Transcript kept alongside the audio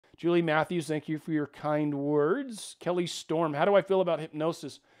Julie Matthews, thank you for your kind words. Kelly Storm, how do I feel about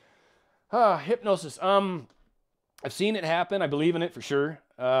hypnosis? Hypnosis. I've seen it happen. I believe in it for sure.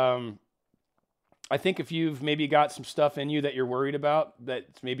 I think if you've maybe got some stuff in you that you're worried about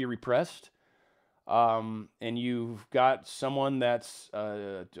that's maybe repressed, and you've got someone that's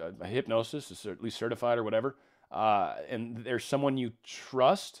a hypnosis, at least certified or whatever, and there's someone you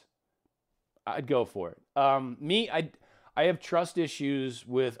trust, I'd go for it. Me, I have trust issues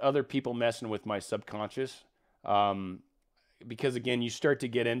with other people messing with my subconscious, because again, you start to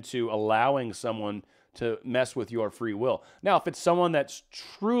get into allowing someone to mess with your free will. Now, if it's someone that's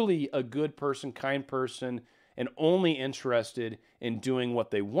truly a good person, kind person, and only interested in doing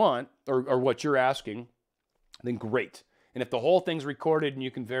what they want or what you're asking, then great. And if the whole thing's recorded and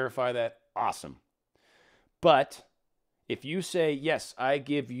you can verify that, awesome. But if you say, yes, I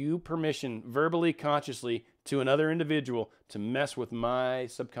give you permission verbally, consciously to another individual to mess with my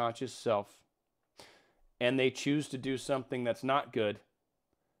subconscious self, and they choose to do something that's not good,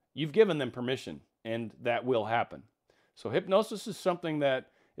 you've given them permission, and that will happen. So hypnosis is something that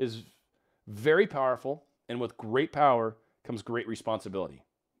is very powerful, and with great power comes great responsibility.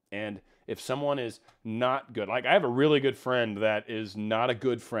 And if someone is not good, like I have a really good friend that is not a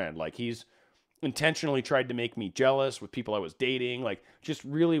good friend. Like he's intentionally tried to make me jealous with people I was dating, like just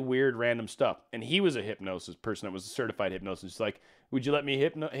really weird random stuff. And he was a hypnosis person that was a certified hypnosis. He's like, would you let me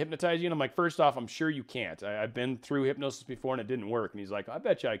hypnotize you? And I'm like, first off, I'm sure you can't. I've been through hypnosis before and it didn't work. And he's like, I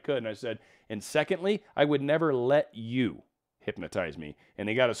bet you I could. And I said, and secondly, I would never let you hypnotize me. And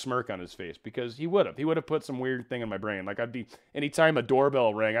he got a smirk on his face because he would have put some weird thing in my brain. Like I'd be, anytime a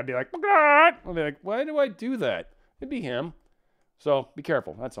doorbell rang, I'd be like, oh God! I'd be like, why do I do that? It'd be him. So be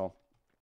careful. That's all.